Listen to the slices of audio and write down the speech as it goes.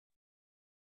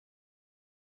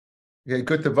Okay,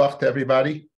 good to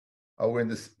everybody. We're in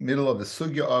the middle of the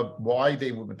sugya of why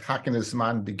they were attacking this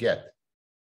man beget.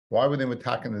 Why were they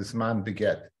attacking this man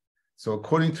beget? So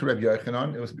according to Rabbi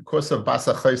Yochanan, it was because of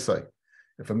basa chaysai.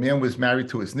 If a man was married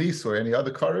to his niece or any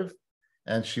other karev,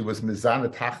 and she was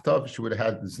mizana tachtav, she would have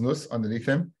had znus underneath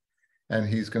him, and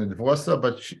he's going to divorce her,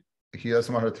 but he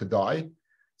doesn't want her to die.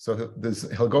 So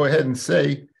he'll go ahead and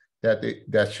say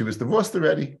that she was divorced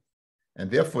already. And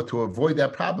therefore, to avoid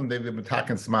that problem, they've been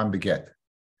attacking Sman beget.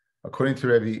 According to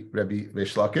Rabbi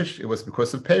Reish Lakish, it was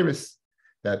because of Paris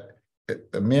that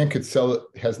a man could sell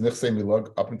has nichsei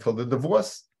milog up until the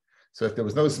divorce. So if there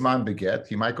was no Sman beget,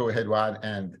 he might go ahead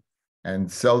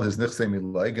and sell his nichsei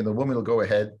milog, and the woman will go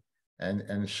ahead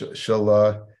and she'll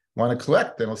want to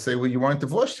collect, and will say, "Well, you weren't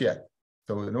divorced yet."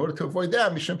 So in order to avoid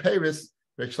that, Mishum Paris,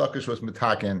 Reish Lakish was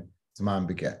mitaken Sman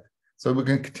beget. So we're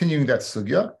continuing that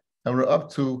sugya, and we're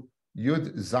up to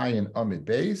Yud Zayin Amid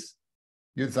Beis,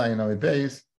 Yud Zayin Amid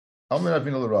Beis, Amid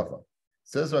Ravina L'Rava.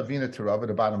 Says Ravina to Rava,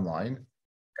 the bottom line,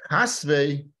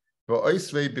 Kasvei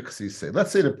v'oisvei b'ksisei.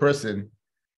 Let's say the person,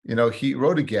 he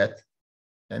wrote a get,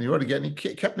 and he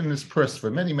kept it in his purse for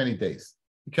many, many days.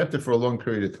 He kept it for a long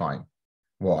period of time.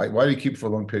 Why? Why did he keep it for a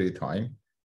long period of time?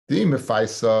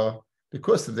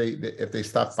 Because if they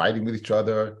stop fighting with each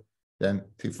other, then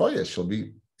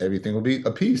Tifoya, everything will be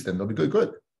appeased, and they'll be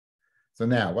good. So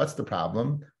now, what's the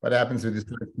problem? What happens if you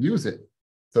use it?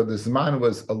 So the Zman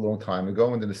was a long time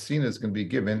ago, and the Nesina is going to be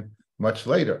given much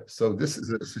later. So this is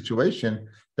a situation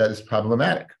that is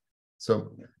problematic.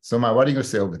 So what are you going to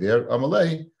say over there? A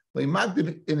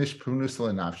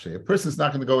person's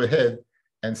not going to go ahead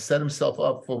and set himself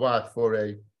up for what? For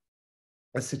a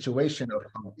situation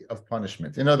of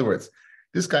punishment. In other words,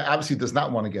 this guy obviously does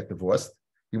not want to get divorced.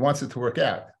 He wants it to work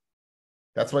out.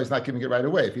 That's why he's not giving it right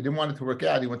away. If he didn't want it to work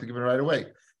out, he wanted to give it right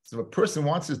away. So if a person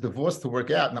wants his divorce to work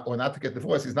out or not to get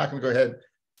divorced, he's not going to go ahead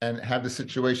and have the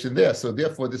situation there. So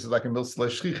therefore, this is like a milsla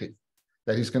shchichi,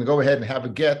 that he's going to go ahead and have a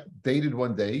get dated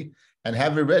one day and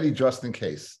have it ready just in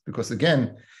case. Because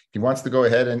again, he wants to go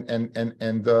ahead and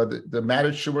the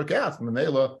marriage should work out. From the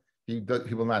Mela, he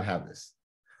will not have this.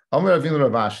 Amar Avinu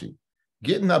Ravashi,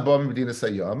 Gitin abam Medina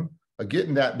Sayyam, a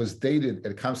Gitin that was dated,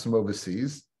 it comes from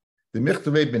overseas. The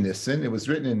Michtavei ben Nissen, it was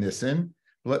written in Nissen,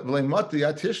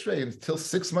 until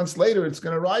 6 months later, it's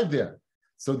going to arrive there.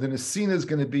 So the Nesina is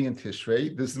going to be in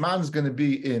Tishrei. The Zman is going to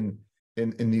be in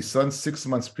Nisan 6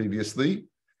 months previously.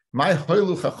 My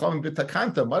hoilu chachamim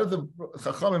b'takanta. What are the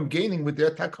chachamim gaining with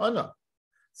their takana?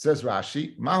 Says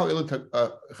Rashi, Ma hoilu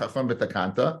chachamim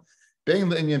b'takanta, bein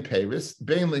l'inyan Paris,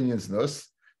 bein l'inyan znus,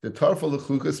 the tarfa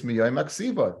l'chukas miyayim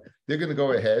aksiva. They're going to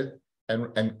go ahead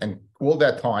and all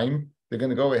that time, they're going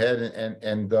to go ahead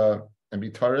and be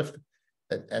tariffed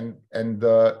and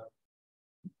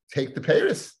take the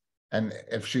Paris. And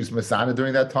if she's Masana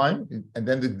during that time, and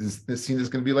then the scene is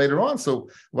going to be later on. So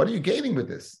what are you gaining with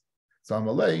this? So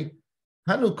Amalei,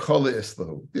 Hanu Kola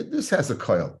Islahu. This has a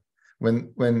coil.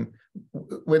 When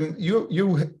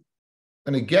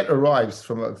a get arrives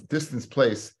from a distant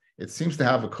place, it seems to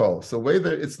have a call. So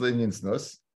whether it's Linyan's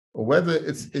Nus or whether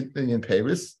it's Linyan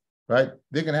Paris, right?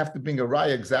 They're going to have to bring a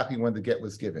raya exactly when the get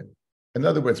was given. In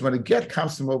other words, when a get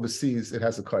comes from overseas, it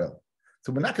has a coil.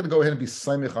 So we're not going to go ahead and be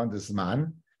saimich on this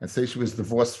man and say she was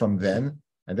divorced from then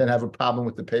and then have a problem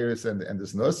with the Paris and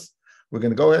this nus. We're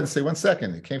going to go ahead and say, 1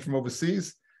 second, it came from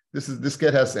overseas. This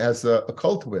get has a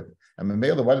cult to it. And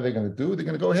Mamela, what are they going to do? They're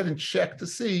going to go ahead and check to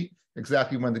see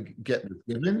exactly when the get was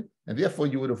given, and therefore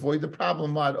you would avoid the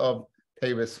problem of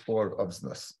Paris or of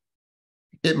znus.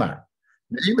 Itmar.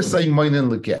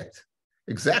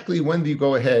 Exactly when do you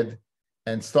go ahead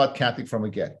and start counting from a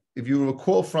get? If you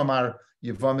recall from our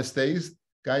Yavamis days,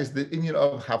 guys, the inyan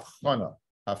of Havchana,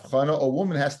 a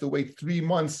woman has to wait 3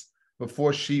 months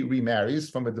before she remarries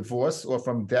from a divorce or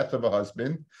from death of a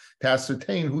husband to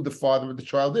ascertain who the father of the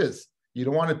child is. You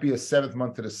don't want it to be a 7th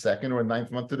month to the 2nd or a 9th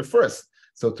month to the 1st.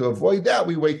 So to avoid that,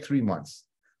 we wait 3 months.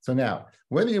 So now,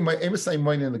 when do you in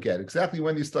the get? Exactly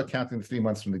when do you start counting the 3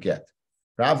 months from the get?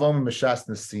 Rav Meshas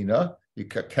Nesina, you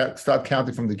start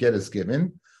counting from the get is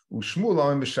given. Ushmul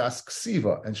Meshas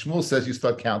Ksiva, and Shmuel says you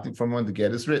start counting from when the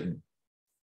get is written.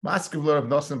 Maskevler of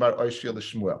Nosen bar Oishil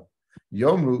Shmuel.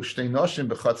 Yomru Shtei Noshim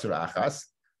Bechatzer Achas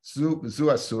Zu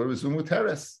Asur Zu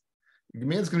Muteres. The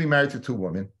man's going to be married to 2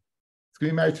 women. It's going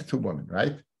to be married to 2 women,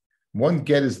 right? One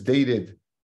get is dated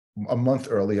a month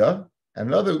earlier, and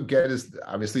another get is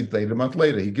obviously dated a month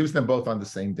later. He gives them both on the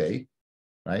same day.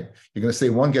 Right? You're going to say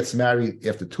one gets married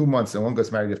after 2 months and one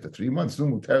gets married after 3 months. They're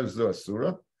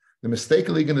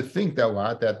mistakenly going to think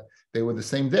that they were the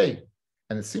same day.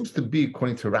 And it seems to be,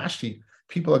 according to Rashi,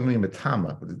 people are going to be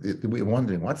matama. We're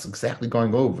wondering what's exactly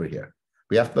going over here.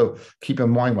 We have to keep in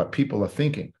mind what people are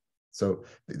thinking. So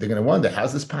they're going to wonder,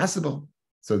 how's this possible?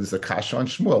 So there's a kasha on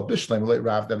Shmuel. Bishleim leit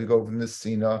Rav, that we go from the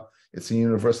Sina. It's a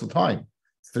universal time.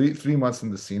 It's three months from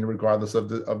the Sina, regardless of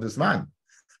this man.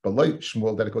 But like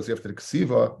Shmuel, that it goes after the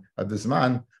Ksiva of this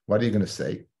man, what are you going to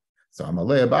say? So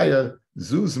Amalei Abaya,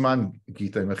 Zuzman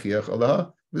Gita Mechiach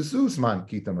Allah, Zuzman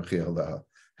Gita Mechiach Allah.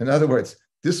 In other words,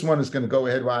 this one is going to go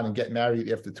ahead and get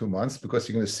married after 2 months because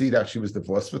you're going to see that she was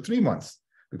divorced for 3 months.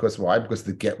 Because why? Because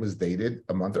the get was dated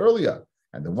a month earlier.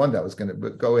 And the one that was going to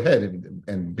go ahead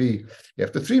and be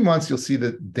after 3 months, you'll see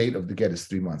the date of the get is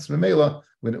 3 months. Memela,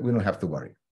 we don't have to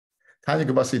worry. Tanya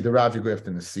Gabasi, the Rav, you go after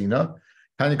Nesina.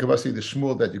 Tanya Gabasi, the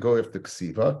Shmuel, that you go after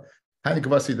Ksiva. Tanya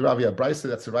Gabasi, the Rav, you have Brisa,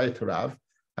 that's a right to Rav.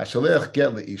 Hashalech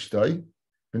get le'ishtoi.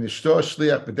 V'nishto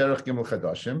shliach b'derech gimel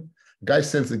chadashim. Guy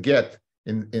sends a get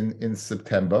in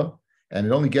September, and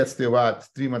it only gets there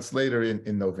 3 months later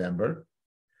in November.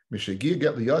 Mishagir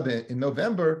get liyada in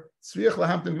November. She's going to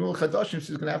have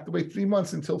to wait 3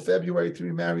 months until February to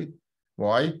be married.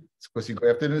 Why? It's because you go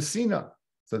after the Nesina.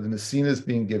 So the Nesina is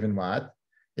being given what?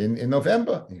 In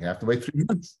November. You have to wait 3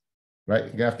 months. Right? You're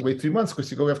going to have to wait 3 months because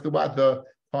you go after what? The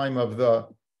time of the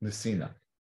Nesina.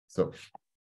 So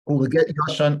the get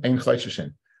Yoshan ain't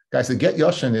Chayshishin. Guys, the get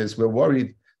Yoshan is we're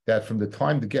worried that from the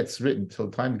time the get's written till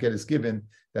the time the get is given,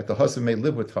 that the husband may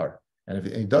live with her. And if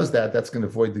he does that, that's going to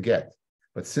void the get.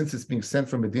 But since it's being sent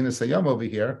from Medina Sayyam over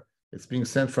here, it's being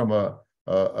sent from a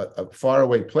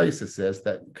faraway place. It says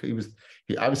that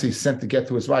he obviously sent the get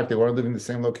to his wife. They weren't living in the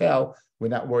same locale. We're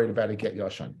not worried about a get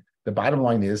Yoshan. The bottom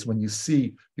line is when you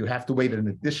see you have to wait an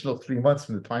additional 3 months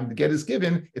from the time the get is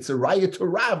given, it's a raya to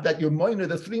Rav that you're minor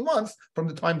the 3 months from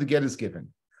the time the get is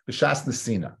given. B'shas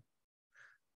Nesina.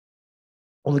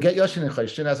 Well, the get Yoshin and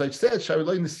Chayshin, as I said,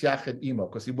 Shariloi Nisyached Imo,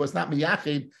 because he was not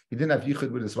Miyached, he didn't have Yichud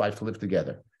with his wife to live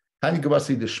together. Hani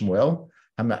Gabasi the Shmuel,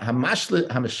 Hamashlish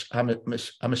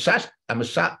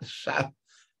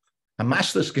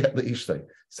get the Ishtay.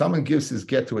 Someone gives his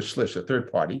get to a shlish, a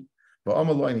third party, but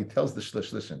Omaloin, he tells the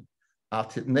shlish, listen,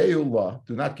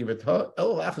 do not give it to her.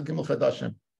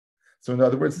 So in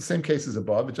other words, the same case as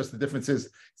above, but just the difference is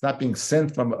it's not being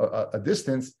sent from a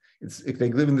distance. It's if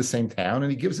they live in the same town,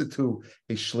 and he gives it to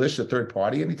a shlish, a third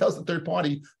party, and he tells the third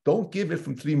party, don't give it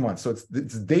from 3 months. So it's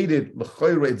dated,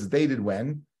 it's dated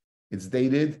when? It's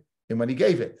dated in when he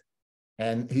gave it.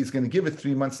 And he's going to give it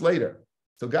 3 months later.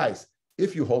 So guys,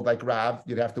 if you hold like Rav,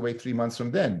 you'd have to wait 3 months from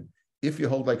then. If you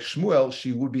hold like Shmuel,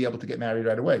 she would be able to get married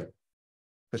right away.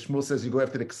 But Shmuel says you go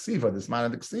after the Ksiva, this man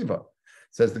of the Ksiva.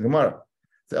 Says the Gemara.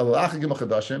 When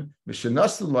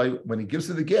he gives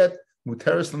her the get,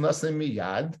 muteris l'naseh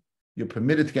miyad, you're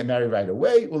permitted to get married right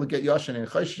away. Will get yashin and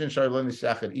chayshin sharlon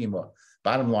nishachet ima.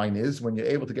 Bottom line is, when you're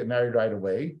able to get married right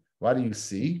away, what do you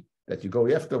see? That you go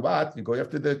after what? You go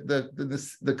after the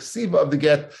ksiva of the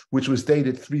get, which was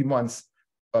dated 3 months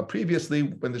previously,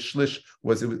 when the shlish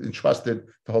was entrusted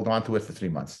to hold on to it for 3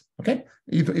 months. Okay,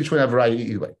 each one have a variety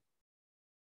either way.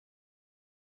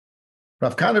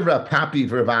 Rav Kana, Rav Papi,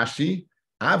 Vervashi,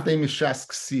 Avdei Mishas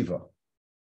Ksiva.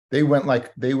 They went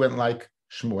like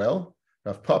Shmuel.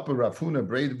 Rav Papa, Rav Huna,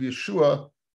 Braid of Yeshua,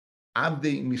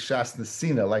 Avdei Mishas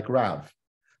Nesina, like Rav.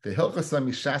 The Hilchasa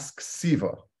Mishas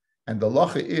Ksiva. And the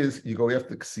locha is you go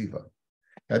after Ksiva.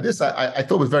 Now this I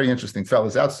thought was very interesting,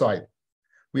 fellas. Outside,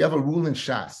 we have a rule in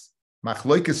Shas.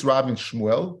 Machloikis Rav and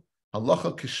Shmuel,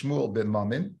 halacha kishmuel ben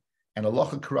Mamin, and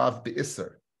halacha karav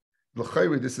be'isser.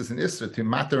 L'chayri, this is an isser to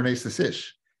mater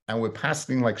ish, and we're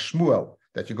passing like Shmuel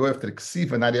that you go after the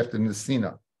Ksiva, not after the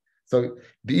Nesina. So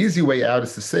the easy way out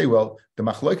is to say, well, the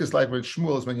machloikis like with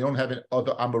Shmuel is when you don't have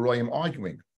other Amoraim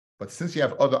arguing. But since you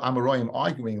have other Amoraim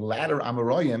arguing, latter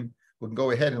Amoraim, we can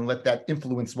go ahead and let that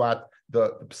influence what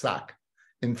the psak.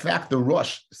 In fact, the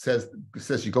Rosh says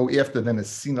you go after the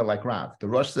Nesina like Rav. The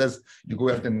Rosh says you go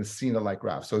after the Nesina like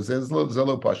Rav. So there's a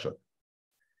little pasha.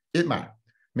 Itmar.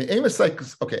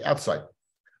 Okay, outside.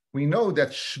 We know that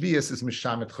Shvius is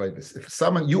Mishamet Chayvis. If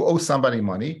you owe somebody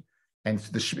money, and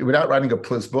without writing a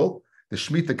plizbul, the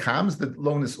Shemitah comes, the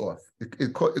loan is off.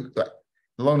 The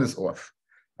loan is off.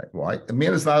 Right? Why? A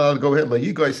man is not allowed to go ahead.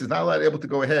 Layigois is not allowed able to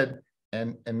go ahead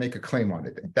and make a claim on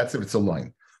it. That's if it's a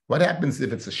loan. What happens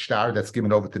if it's a shtar that's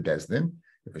given over to Bezdin?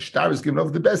 If a shtar is given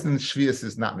over to Bezdin, Shvius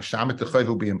is not Mishamet, the Chayv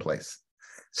will be in place.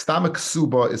 Stomach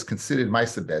suba is considered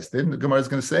Maisa Bezdin, the Gemara is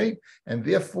going to say, and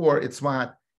therefore it's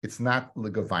not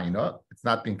legavaina, it's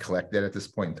not being collected at this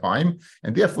point in time,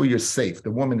 and therefore you're safe. The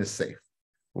woman is safe.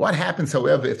 What happens,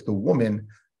 however, if the woman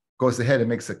goes ahead and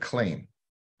makes a claim?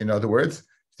 In other words,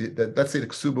 let's say the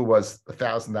ksuba was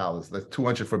 $1,000, like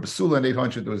 $200 for basula and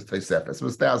 $800 was teisefes. It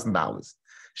was $1,000.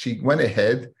 She went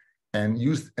ahead and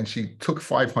she took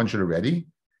 $500 already,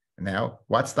 Now,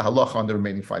 what's the halacha on the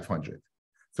remaining 500?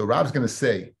 So Rab's going to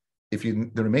say,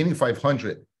 the remaining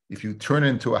 500, if you turn it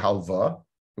into a halva,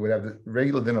 it would have the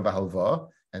regular din of a halva,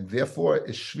 and therefore a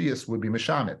shvius would be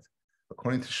mishamet.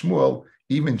 According to Shmuel,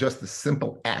 even just the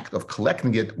simple act of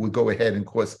collecting it would go ahead and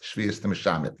cause shvius to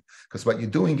mishamet. Because what you're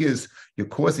doing is you're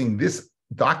causing this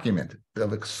document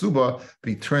of a ksuba to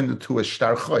be turned into a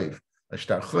shtar choiv. A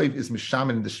shtar choiv is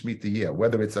mishamet in the Shemitah year,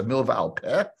 whether it's a milva al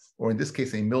peh, or in this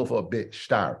case, a milva bit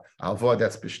shtar. Alva,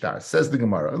 that's bishtar. Says the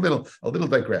Gemara. A little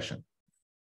digression.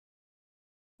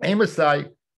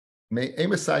 Amosai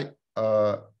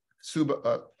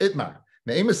suba itmar.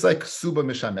 Amosai ksuba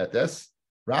mishametes.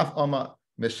 Rav Oma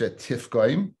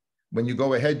mishetifgoim. When you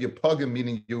go ahead, you pugim,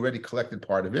 meaning you already collected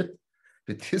part of it.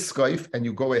 The tiskoif, and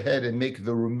you go ahead and make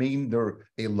the remainder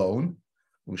a loan.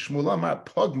 Ushmul amar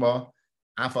pugma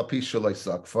afapi shalei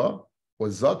zakfa, or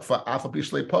zakfa afapi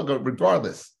shalei pugga,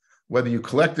 regardless whether you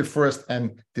collected first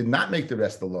and did not make the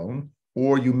rest a loan,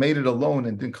 or you made it a loan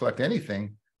and didn't collect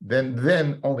anything,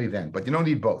 then only then. But you don't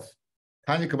need both.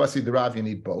 Tanya Kabasi Derav, you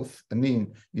need both. I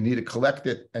mean, you need to collect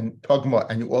it and pugma,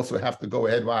 and you also have to go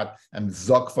ahead and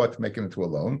zakfa to make it into a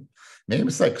loan. Maybe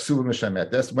it's like ksuba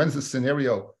mishamet. When's the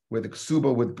scenario where the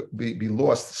ksuba would be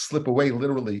lost, slip away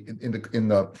literally in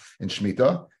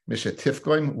Shemitah?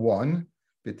 Mishetifgoim 1,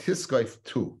 b'tiskoif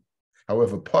 2.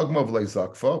 However, pugma v'lei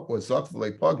zakfa or zakfa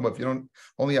v'lei pugma, if you don't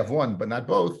only have one but not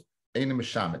both, ain't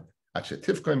mishamet.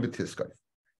 Achetifgoim b'tiskoif.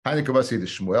 Tanya Kabasi the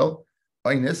Shmuel,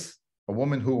 Einis, a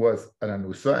woman who was an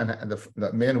anusa, and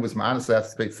the man who was ma'anas has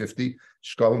to pay 50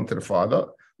 shkalim to the father,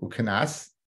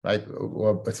 ukanas, right,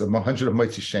 or it's 100 of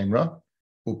moitzi shemra,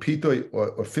 upito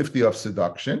or 50 of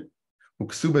seduction,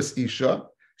 uksubas isha,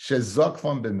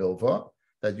 shezakvam b'milva,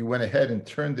 that you went ahead and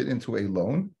turned it into a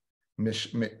loan,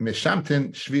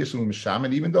 mishamtin shvius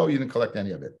u'mishamin, even though you didn't collect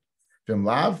any of it.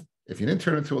 V'mlav, if you didn't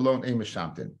turn it into a loan, a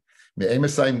mishamtin.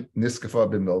 Me'emasai niskafa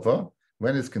b'milva,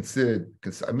 when it's considered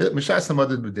mishas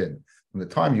hamadid b'din. From the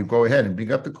time you go ahead and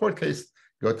bring up the court case,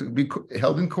 go to be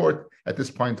held in court. At this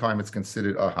point in time, it's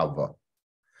considered a halva.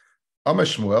 Amar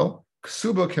Shmuel,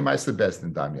 ksuba k'maisa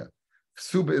bezdin damya.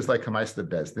 Ksuba is like k'maisa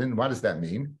bezdin. What does that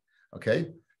mean?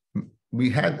 Okay, we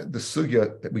had the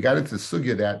sugya. We got into the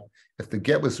sugya that if the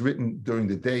get was written during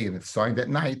the day and it's signed at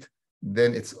night,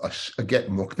 then it's a get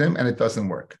muktim and it doesn't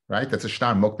work. Right? That's a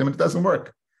shtar muktim and it doesn't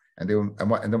work. And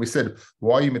then we said,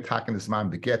 why are you mitaking this man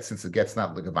beget since the get's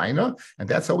not legavaina? And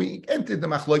that's how we entered the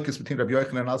machloikus between Rabbi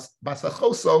Yochanan al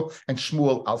Basachoso and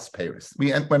Shmuel al Sparis.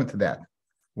 We went into that.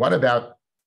 What about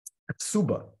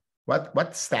ksuba?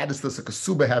 What status does a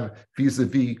ksuba have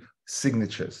vis-a-vis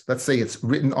signatures? Let's say it's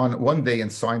written on one day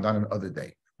and signed on another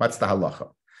day. What's the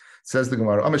halacha? Says the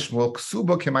Gemara, Amar Shmuel,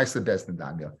 ksuba k'maisa bezdin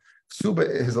damya. Ksuba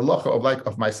is a halacha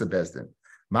of maisa bezdin.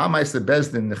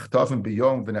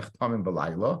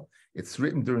 It's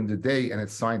written during the day and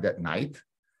it's signed at night.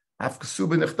 It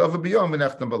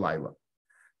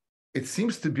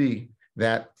seems to be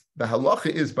that the halacha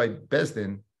is by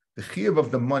Bezdin, the chiyuv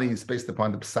of the money is based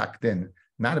upon the psak din,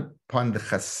 not upon the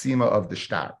chasima of the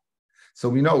shtar. So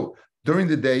we know during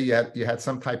the day you had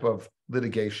some type of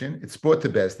litigation. It's brought to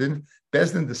Bezdin.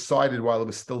 Bezdin decided while it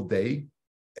was still day,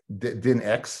 din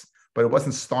X, but it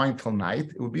wasn't signed till night,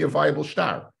 it would be a viable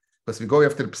shtar. Because we go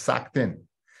after the psak din.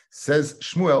 Says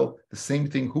Shmuel, the same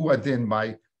thing, hu adin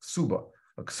by ksuba.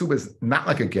 A ksuba is not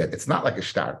like a get, it's not like a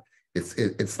shtar.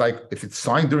 It's like if it's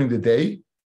signed during the day,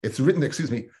 it's written,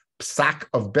 psak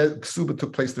of ksuba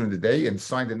took place during the day and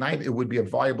signed at night, it would be a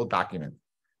viable document.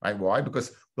 Right? Why?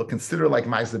 Because we'll consider like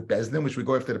Ma'aser Bezdin, which we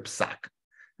go after the psak.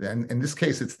 And in this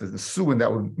case, it's the nesuin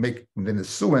that would make the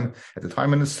nesuin, at the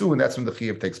time of the nesuin, that's when the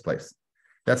chiyuv takes place.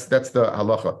 That's the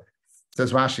halacha.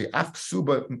 Says Rashi, af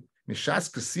ksuba mishas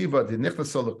kasiva the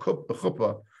nichlasol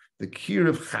lechupa the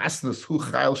kiriv chasnus hu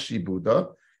chayil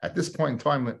shibuda. At this point in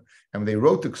time, and when they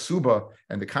wrote the ksuba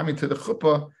and they're coming to the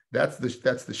chuppah, that's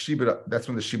the shiba. That's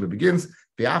when the shiba begins.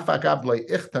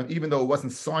 Even though it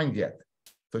wasn't signed yet.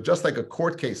 So just like a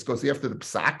court case goes after the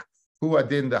psak, who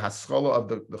adin the haschola of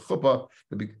the chuppah,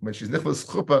 when she's nichlas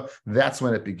chuppah, that's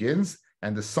when it begins.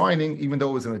 And the signing, even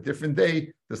though it was on a different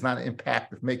day, does not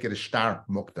impact, make it a shtar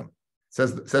muktam.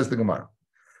 Says the Gemara.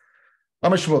 Now,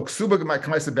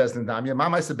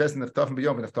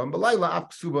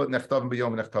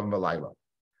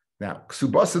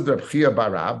 ksuba Reb Chia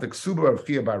barav, the ksuba of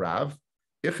Chia barav,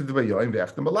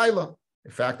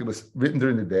 in fact, it was written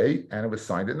during the day and it was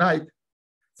signed at night.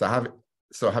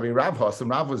 So having Rav Hasam,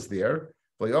 Rav was there,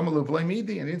 and he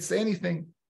didn't say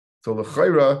anything. So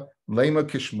l'chayra lema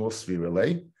kishmul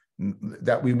svirale,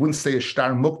 that we wouldn't say a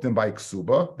shtar muktim by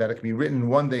ksuba, that it can be written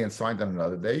one day and signed on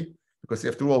another day, because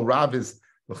after all, Rav is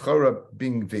l'chora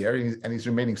being there, and he's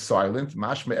remaining silent.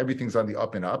 Mashma, everything's on the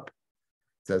up and up.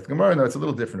 Says Gemara, no, it's a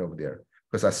little different over there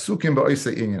because asukim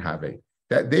ba'oisa inyan have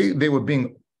that they were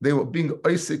being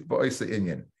oisik ba'oisa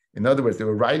inyan. In other words, they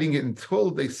were writing it until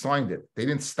they signed it. They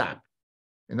didn't stop.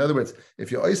 In other words,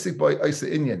 if you're oisik ba'oisa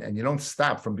inyan and you don't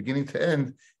stop from beginning to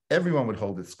end, everyone would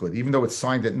hold it's good, even though it's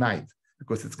signed at night,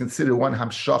 because it's considered one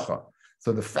hamshacha.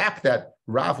 So the fact that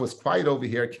Rav was quiet over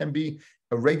here can be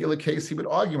a regular case. He would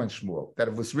argue on Shmuel that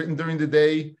if it was written during the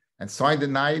day and signed at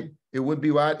night, it would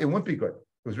be what? It wouldn't be good.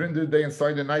 It was written during the day and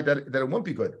signed at night that it wouldn't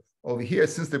be good. Over here,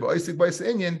 since they were oisik ba'oisa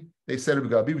inyan, they said it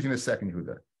would be between the second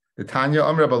Yehuda. The Tanya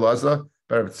Amr Abalaza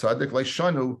Bar Tzaddik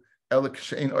Leishanu Elik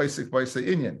Shein oisik ba'oisa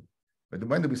inyan. But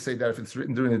when do we say that if it's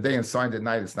written during the day and signed at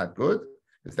night, it's not good?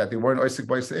 It's that they weren't oisik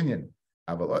ba'oisa inyan,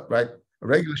 right? A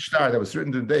regular star that was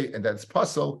written during the day and that's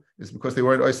puzzle is because they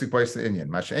weren't oisik ba'oisa inyan.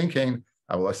 Masha Ein Kain,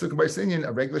 oisik ba'oisa inyan.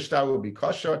 A regular star will be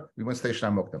kosher. We wouldn't stay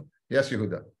shna muktam. Yes,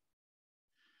 Yehuda.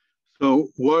 So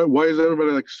why is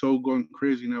everybody like so going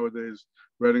crazy nowadays?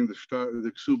 Writing the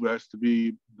ksuba has to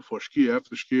be before shkia,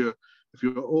 after shkia. If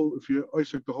you're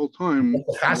oisik the whole time,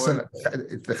 it's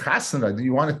the chasana. Do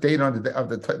you want a date on the day of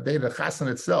the date of the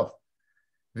chasana itself?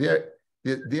 They're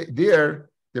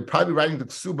probably writing the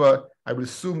ksuba. I would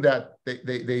assume that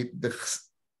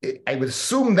I would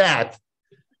assume that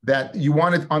you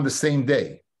want it on the same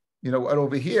day. You know, and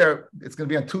over here it's going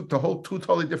to be on two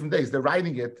totally different days. They're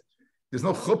writing it. There's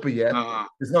no chuppah yet.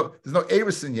 There's no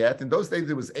erison yet. In those days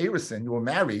there was erison. You were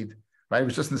married, right? It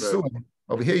was just nessuin. Right.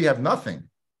 Over here you have nothing.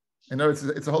 You know,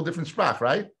 it's a whole different sprach,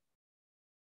 right?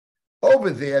 Over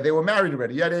there they were married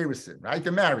already. You had erison, right?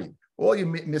 They're married. All you're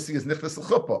missing is nichnas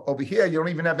l'chuppah. Over here you don't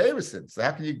even have erison. So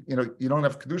how can you don't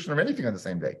have kedushin or anything on the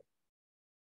same day?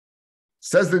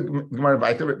 Says the Gemara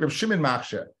Vayta, Reb Shimon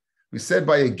Machsher. We said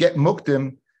by a get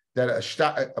muktim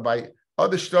that by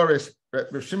other stories,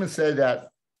 Reb Shimon said that.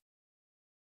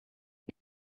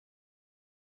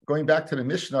 Going back to the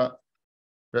Mishnah,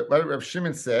 what Reb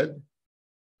Shimon said,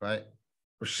 right?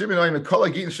 Reb Shimon oim kol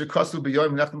hagitin shekasu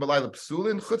b'yoyim nechtam b'layla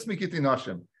psulin chutz mi Gitin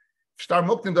nashim. Shtar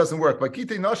muktim doesn't work, but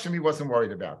Gitin nashim he wasn't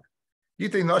worried about.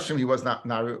 Gitin nashim he was not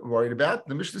worried about.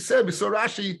 The Mishnah said we saw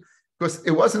Rashi because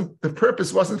the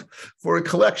purpose wasn't for a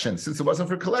collection. Since it wasn't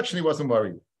for a collection, he wasn't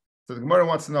worried. So the Gemara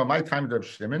wants to know my time of Reb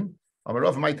Shimon.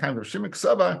 Amarov my time of Reb Shimon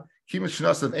ksava kimin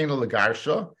shnasav ein lo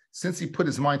legarsha. Since he put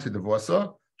his mind to divorce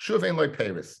her. Shuv ein loy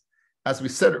Paris. As we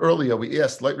said earlier, we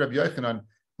asked, like Rabbi Yochanan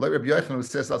who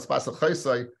says,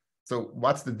 so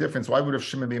what's the difference? Why would Rav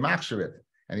Shimon be machshir it?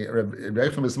 And Rabbi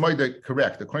Yochanan is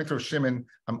correct. According to Rav Shimon,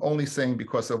 I'm only saying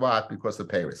because of what? Because of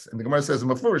Paris. And the Gemara says,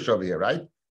 mafurish over here, right?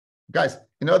 Guys,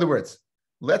 in other words,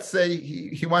 let's say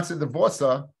he wants to divorce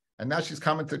her, and now she's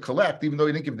coming to collect, even though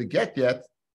he didn't give the get yet,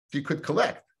 she could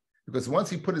collect. Because once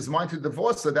he put his mind to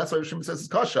divorce her, that's why Rav Shimon says it's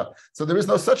kasha. So there is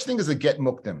no such thing as a get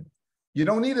muktim. You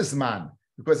don't need his man,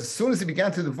 because as soon as he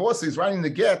began to divorce, he's writing the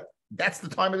get. That's the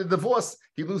time of the divorce.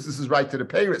 He loses his right to the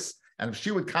Paris. And if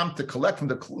she would come to collect from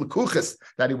the Lekuchis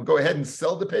that he would go ahead and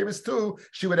sell the Paris to,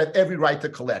 she would have every right to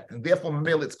collect. And therefore,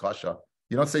 Mamel, it's kasha.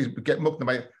 You don't say get muktim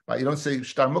by you don't say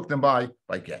shtar muktim by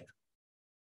get.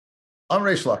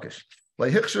 Amrei Shlakish.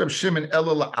 Lehichsher of Shimon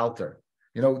Elul alter.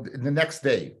 You know, the next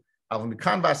day. If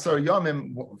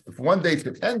 1 day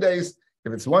to 10 days,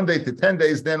 if it's 1 day to 10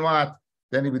 days, then what?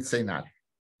 Then he would say not.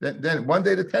 Then 1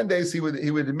 day to 10 days, he would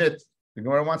admit. The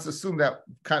Gemara wants to assume that,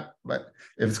 but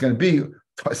if it's going to be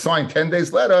signed 10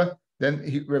 days later,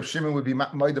 then Rav Shimon would be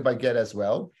moided by get as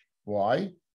well.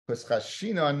 Why? Because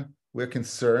Chashinon, we're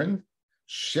concerned.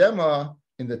 Shema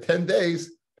in the 10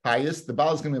 days, pious. The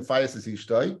Baal is going to be pious as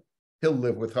Ishtoi. He'll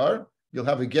live with her. You'll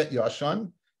have a get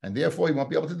Yashan, and therefore he won't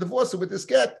be able to divorce her with this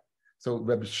get. So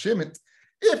Rabbi Shimon,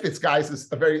 if it's guys,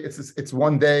 it's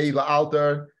 1 day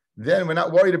la'alter. Then we're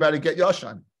not worried about a get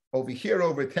Yashan. Over here,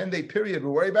 over a 10-day period,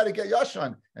 we're worried about a get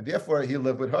Yashan. And therefore, he'll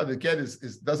live with her. The get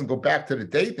doesn't go back to the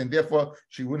date, and therefore,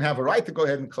 she wouldn't have a right to go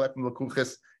ahead and collect from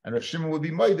Lekuchis, and Rav Shimon would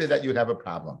be moided that you'd have a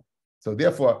problem. So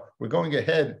therefore, we're going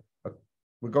ahead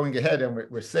and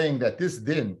we're saying that this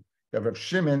din, that Rav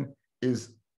Shimon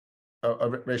is,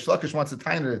 Reish Lakish wants to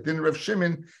tie in that din Rav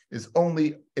Shimon is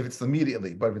only if it's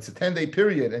immediately. But if it's a 10-day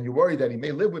period, and you're worried that he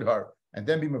may live with her, and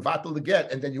then be mevatel to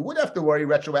get, and then you would have to worry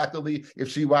retroactively if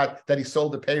she that he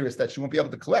sold the Paris that she won't be able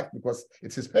to collect because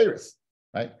it's his Paris,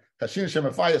 right? Kashin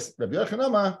shemafayas Rabbi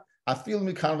Yochanama afil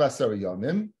mikan v'asar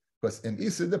yomim, because in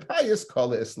Isa the pious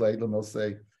call it islay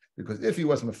l'milsei, because if he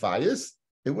was mafayas,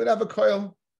 it would have a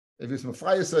coil. If it's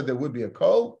mafayas, there would be a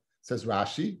coil. Says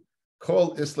Rashi,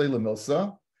 kol islay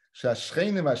l'milsa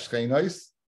shashchenim ashchenois,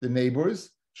 the neighbors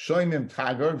shoymim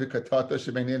tagar v'katata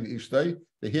shebeinin ishtay.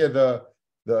 They hear the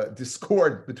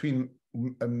discord between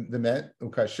the men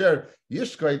ukasher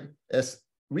yishkoid es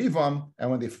rivam, and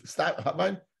when they stop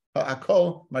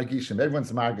akol margishim,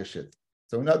 everyone's margishit.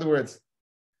 So in other words,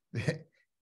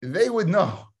 they would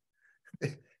know.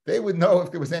 They would know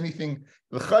if there was anything.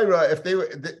 If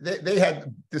they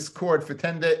had discord for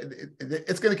 10 days,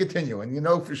 it's going to continue, and you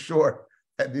know for sure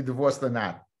that they divorced or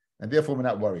not, and therefore we're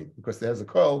not worried because there's a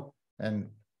call, and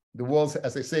the walls,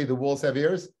 as they say, the walls have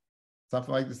ears.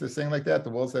 Something like this. They're saying like that. The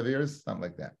walls have ears. Something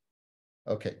like that.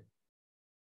 Okay.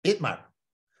 Itmar.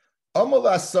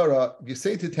 Amala Sarah. If you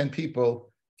say to 10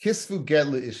 people, "Kisvu get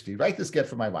leishti," write this get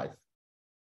for my wife.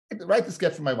 Write this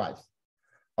get for my wife.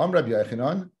 Rabbi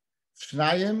Yochanan.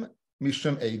 Shnayim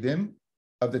mishum edim,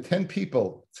 of the 10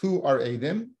 people, 2 are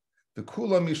edim, the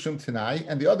kula mishum tanai,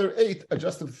 and the other 8 are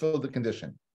just to fulfill the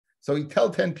condition. So he tell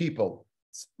 10 people,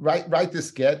 write this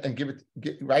get and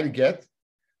write a get.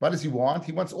 What does he want?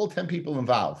 He wants all 10 people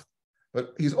involved,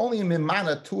 but he's only in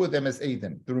mimana 2 of them as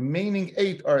edim. The remaining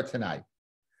 8 are tanai.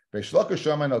 Kula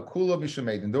mishum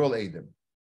edim. They're all edim.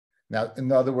 Now,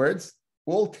 in other words,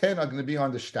 all 10 are going to be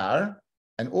on the star,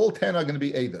 and all 10 are going to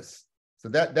be edus. So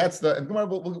that's the, and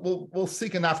we'll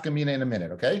seek an afkamina in a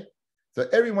minute, okay? So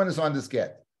everyone is on this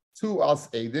get. 2 als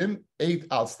edim, 8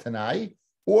 als tanai,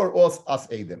 or als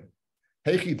edim.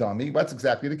 Heichi dami, what's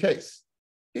exactly the case?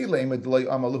 If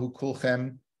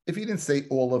he didn't say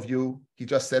all of you, he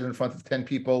just said in front of 10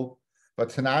 people, but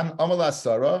tanan amala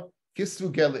Sarah,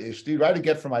 kisvu gel ishti, write a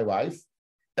get for my wife,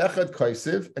 echad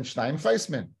kaisiv, and shnaim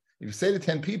chaismin. If you say to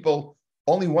 10 people,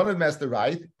 only one of them has to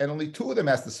write, and only 2 of them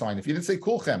has to sign. If you didn't say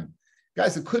kulchem,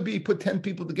 guys, it could be put 10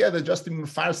 people together just to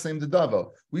mefarsim the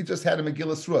davo. We just had a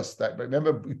Megillas Rus.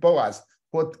 Remember, Boaz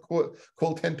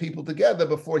called 10 people together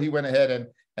before he went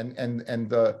ahead and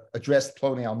addressed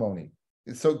Ploni Almoni.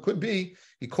 So it could be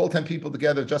he called 10 people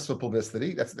together just for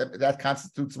publicity. That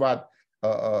constitutes what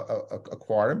a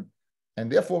quorum,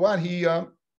 and therefore what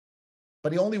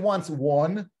but he only wants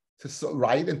 1 to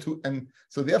write and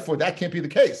so therefore that can't be the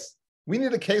case. We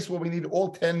need a case where we need all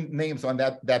 10 names on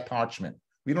that parchment.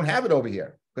 We don't have it over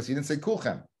here because he didn't say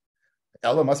kulchem.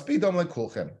 Ella must be done like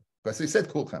kulchem because he said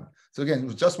kulchem. So again, it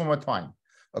was just one more time.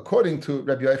 According to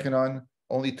Rabbi Yochanan,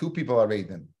 only 2 people are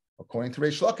edim. According to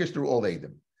Reish Lakish, they're all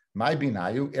edim. My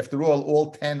binayu, after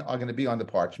all 10 are going to be on the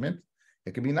parchment.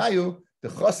 It can be nayu, the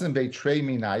chosen beitrei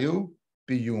minayu,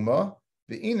 biyuma,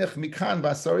 the inich mikan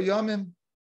basar yamim.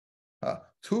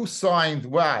 2 signed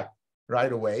what?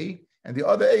 Right away, and the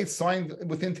other 8 signed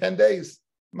within 10 days.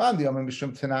 Man yamim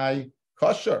mishum tanai.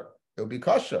 Kosher, it will be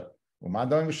kosher. It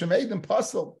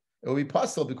will be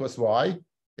puzzle because why?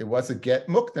 It was a get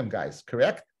mukdam, guys,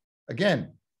 correct?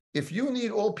 Again, if you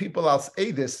need all people else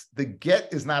edis, the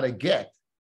get is not a get,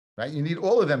 right? You need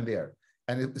all of them there.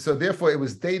 And so therefore it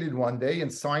was dated one day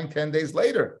and signed 10 days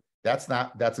later. That's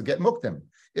a get mukdam.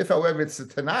 If, however, it's a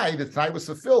tanai, the tanai was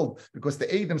fulfilled because the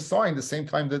edim signed the same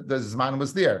time that the zman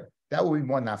was there. That will be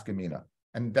one nafkamina.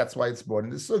 And that's why it's brought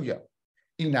in the sugya.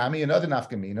 Inami, another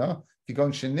nafkamina,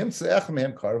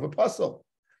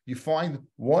 you find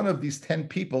one of these 10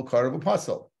 people karav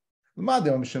apostle.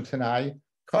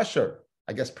 Kosher,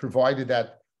 I guess, provided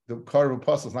that the karav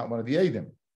apostle is not one of the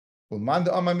edim. And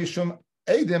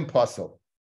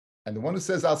the one who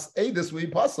says I'll edis will be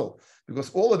apostle because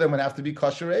all of them would have to be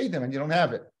kosher edim, and you don't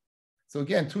have it. So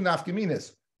again, 2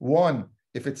 nafkaminas. One,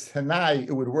 if it's hanai,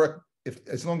 it would work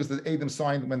as long as the edim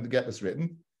signed when the get was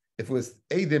written. If it was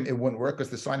edim, it wouldn't work because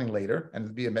they're signing later, and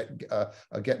it'd be a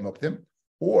get muktim.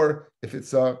 Or if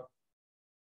it's they're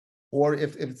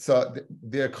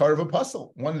karav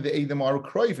apostle, one of the edim are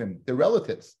kroivim, they're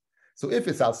relatives. So if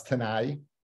it's al tanai,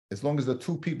 as long as the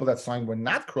 2 people that signed were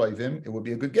not kroivim, it would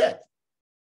be a good get.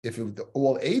 If it was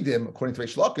all edim, according to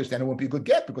Reish Lakish, then it won't be a good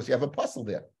get because you have a apostle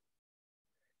there.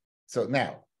 So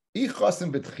now,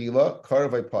 ichasim betchila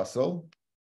karav apostle,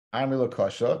 amila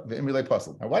kasha, the imrile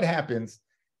apostle. Now what happens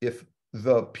if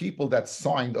the people that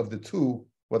signed of the 2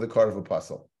 were the karav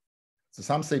apostle? So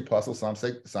some say apostle, some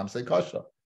say kasha.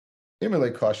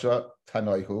 Imile kasha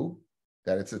tanaihu,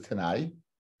 that it's a tanai.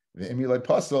 The imile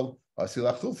apostle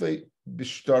asilachufe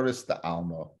bishtaris the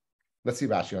alma. Let's see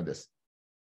Rashi on this.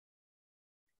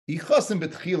 Ichasim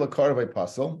betchila karav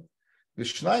apostle,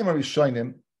 v'shnayim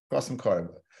arishonim chasim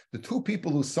karav. The 2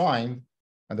 people who signed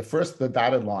on the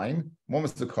dotted line, one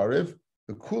was the karav,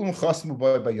 the kulam chasmu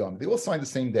bayom. They all signed the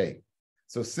same day.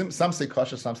 So some say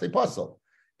kasha, some say apostle.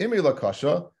 Imile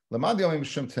kasha. Lamad yomim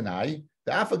shum tanai,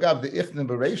 the afagav the ichnin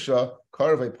bereisha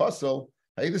karav apostle,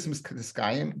 haedis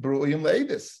miskayim beru'im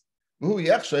leedis. Who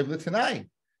yachshav l'tanai.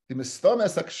 The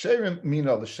mistomes aksherim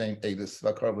mina l'shem edis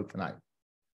v'karav l'tanai.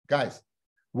 Guys,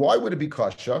 why would it be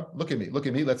kasha? Look at me.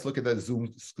 Let's look at the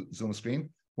Zoom screen.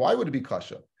 Why would it be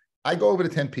kasha? I go over to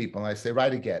 10 people and I say,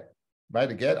 write a get.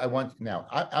 Write a get. I want now.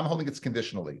 I'm holding it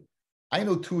conditionally. I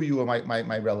know 2 of you are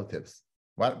my relatives.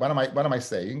 What am I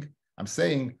saying? I'm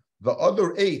saying the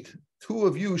other 8, 2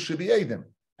 of you should be Eidim.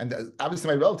 And obviously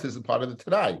my relatives are part of the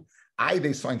Tanai.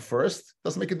 They signed first,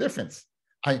 doesn't make a difference.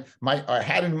 I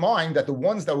had in mind that the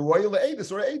ones that were royal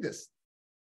Eidis or Eidis.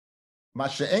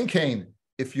 Masha Enkain,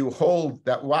 if you hold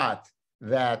that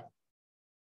that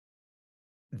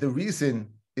the reason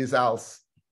is else,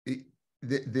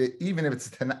 even if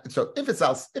it's so if it's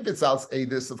else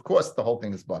Eidis, of course the whole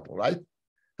thing is bottle, right?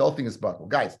 The whole thing is bottle.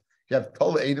 Guys, you have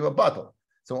total Eidim a bottle.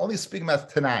 So only speaking about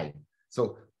Tanai.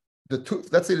 So the 2,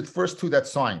 let's say the first 2 that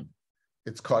signed,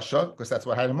 it's kasha, because that's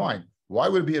what I had in mind. Why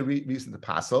would it be a reason to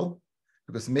passel?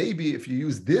 Because maybe if you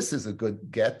use this as a good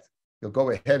get, you'll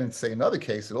go ahead and say another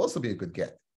case, it'll also be a good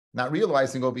get. Not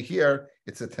realizing over here,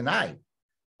 it's a Tanai.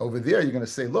 Over there, you're going to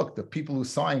say, look, the people who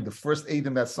signed, the first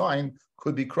Eidim that signed,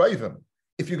 could be Kroivim.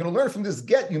 If you're going to learn from this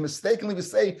get, you mistakenly would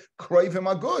say Kroivim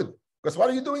are good. Because what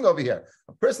are you doing over here?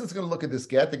 A person's going to look at this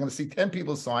get, they're going to see 10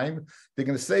 people signed, they're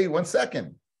going to say, 1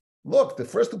 second, look, the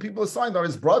first 2 people who signed are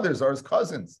his brothers or his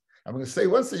cousins. I'm going to say,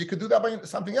 once you could do that by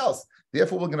something else.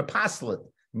 Therefore, we're going to passel it.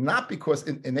 Not because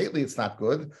innately it's not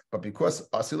good, but because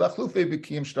you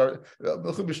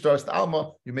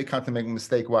may come to make a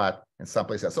mistake in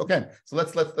someplace else. Okay, so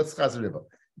let's chazer riba.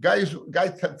 Guy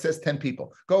says 10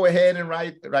 people. Go ahead and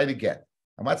write a get.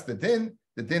 And what's the din?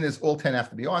 The din is all 10 have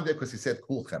to be on there because he said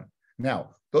kulchem.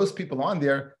 Now, those people on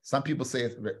there, some people say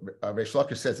Reish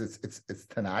Lakish says it's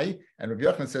Tanai, and Rabbi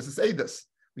Yochanan says it's Eidus.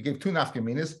 We gave 2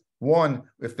 nafkaminas. One,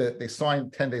 if they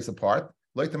signed 10 days apart.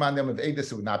 Loitam them of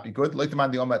Eidus, it would not be good.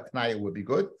 Loitam the Omat Tanai, it would be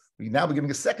good. Now we're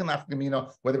giving a second nafkamina,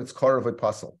 whether it's Korav or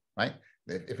Puzzle, right?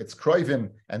 If it's Kroivim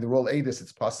and they're all Eidus,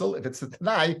 it's Puzzle. If it's the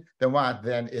Tanai, then what?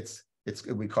 Then it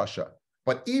would be Kasha.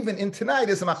 But even in Tanai,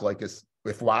 there's a machlokes.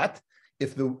 If what?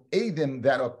 If the Eidim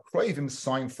that are Kroivim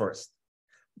sign first.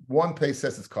 One place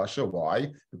says it's kasha.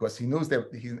 Why? Because he knows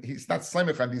that he's not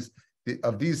slimich on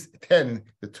these 10,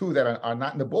 the 2 that are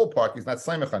not in the ballpark, he's not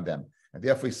slimich on them. And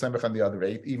therefore he's slimich on the other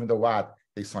 8, even though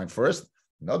they signed first.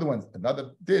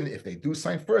 Another din, if they do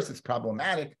sign first, it's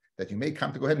problematic that you may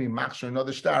come to go ahead and be machshir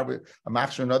another star with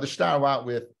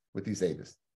these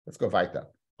 8s. Let's go weiter.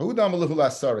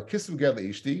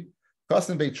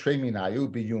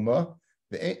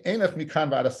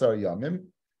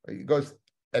 He goes,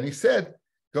 and he said,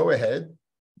 go ahead.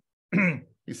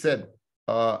 He said,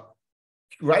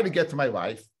 write a get to my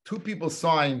wife. 2 people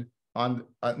sign on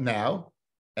now,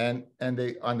 and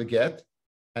they on the get,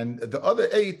 and the other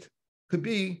 8 could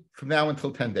be from now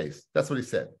until 10 days. That's what he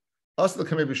said. Also, the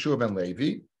Kamei B'Shua ben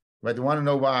Levi, right? They want to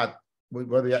know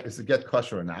whether it's a get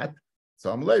kosher or not. So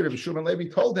Rabbi B'Shua ben Levi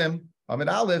told him, Amid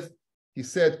Aleph, he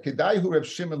said, Kedai hu Reb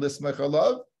Shimon lismech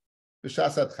alav.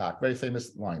 B'shasat chak, very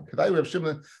famous line. Kedai Reb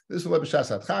Shimon, this is what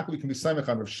b'shasat chak. We can be samech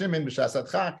on Reb Shimon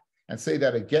b'shasat chak and say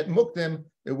that a get mukdim,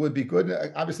 it would be good.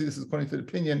 Obviously, this is according to the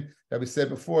opinion that we said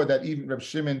before that even Reb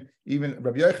Shimon, even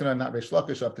Rabbi Yochanan, not Reish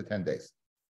Lakish, up to 10 days.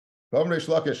 Reish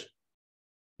Lakish,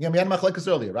 we had machlokes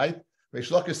earlier, right?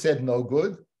 Reish Lakish said no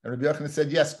good, and Rabbi Yochanan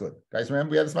said yes good. Guys,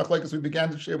 remember we had this machlokes. We began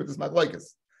to share with this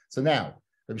machlokes. So now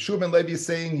Rabbi Shua ben Levi is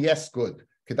saying yes good.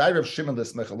 Kedai Reb Shimon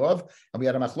l'smechalov, and we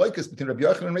had a machlokes between Rabbi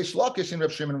Yochanan and Reish Lakish and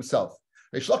Reb Shimon himself.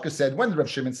 Reish Lakish said, when did Reb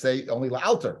Shimon say only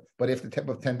la'alter? But if the tip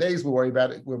of 10 days, we're worried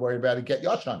about it get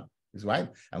yashan. Is right.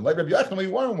 And like Rabbi Yochanan, we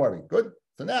weren't worried. Good.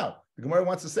 So now the Gemara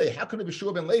wants to say, how can Rabbi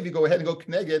Shua ben Levi go ahead and go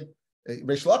kneged?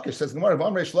 Reish Lakish says, Gemara,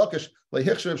 Reish Lakish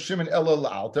lehichsh Reb Shimon elo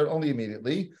la'alter, only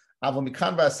immediately. Aval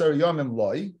mikan v'aser yomim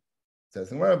loy. Says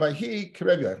the Gemara by he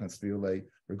Rabbi Yochanan spirulei.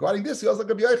 Regarding this, he also like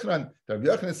Rabbi Yochanan. Rabbi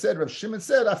Yochanan said, Rabbi Shimon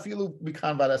said, afilu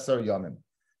mikan v'aser yomim.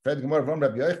 Fred the Gemara from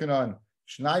Rabbi Yochanan,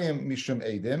 shnayim mishum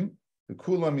edim, the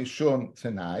kula mishum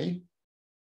tanai.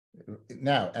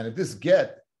 Now, and if this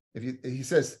get, he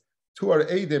says 2 are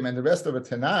edim and the rest of it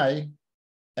tanai,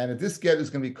 and if this get is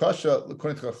going to be kosher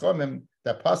according to Chachamim,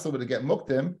 that possible to get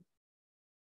muktim.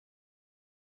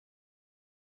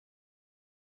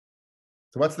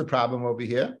 So what's the problem over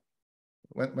here?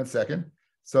 One second.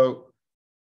 So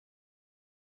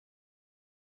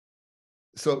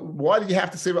why do you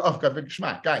have to say, oh,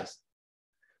 guys?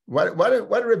 What did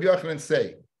Rabbi Yochanan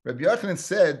say? Rabbi Yochanan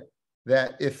said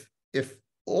that if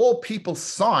all people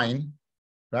sign,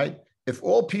 right? If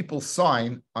all people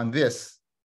sign on this,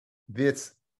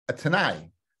 it's a Tanai.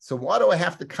 So why do I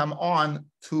have to come on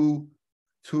to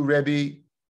Reb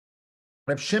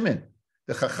Shimon?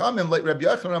 The Chachamim, like Rabbi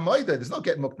Yochanan Amoida, there's no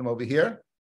get muktim over here.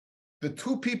 The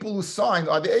 2 people who signed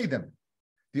are the Eidim.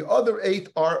 The other 8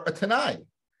 are a Tanai.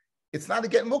 It's not a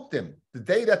get muktim. The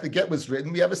day that the get was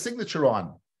written, we have a signature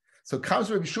on. So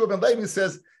comes Rabbi Shua ben Levi and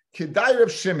says, Kedai Reb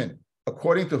Shimon,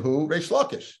 according to who? Reish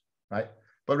Lakish, right?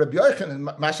 But Rabbi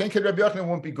Yochanan, Mashen Kid Rabbi Yochanan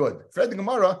won't be good. Fred the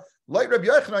Gemara, like Rabbi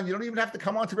Yochanan, you don't even have to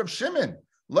come on to Reb Shimon.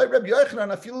 Like Rabbi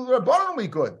Yochanan, I feel the Rabbanon will be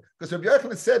good because Rabbi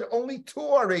Yochanan said only 2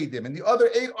 are Eidim and the other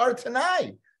 8 are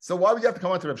Tanai. So why would you have to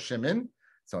come on to Reb Shimon?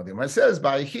 So the Gemara says,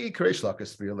 by he Kreish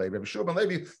Lakish Rabbi Shimon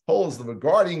Levi holds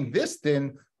regarding this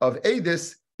din of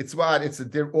Eidis. It's what?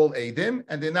 They're all Eidim,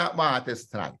 and they're not what this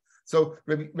tonight. So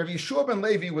Rabbi Yeshua ben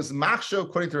Levi was machsho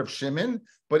according to Rav Shimon,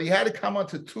 but he had to come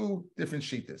onto 2 different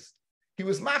shittas. He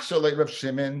was machsho like Rav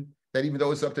Shimon, that even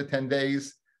though it's up to 10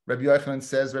 days, Rabbi Yochanan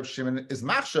says Rav Shimon is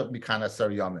machsho mikana sar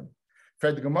yamin.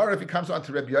 Fred the Gemara, if he comes on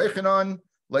to Rabbi Yochanan,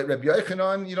 like Rabbi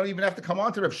Yochanan, you don't even have to come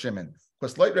on to Rav Shimon.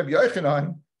 Because like Rabbi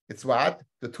Yochanan, it's what?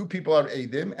 The 2 people are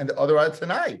Eidim and the other are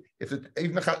Tanai.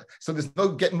 So there's no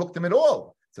getting muktim at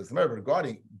all. So it's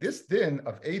regarding this din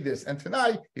of Eidis and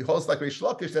Tanai, he holds like Reish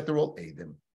Lakish that they're all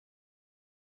Eidim.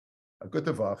 A good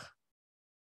tavach.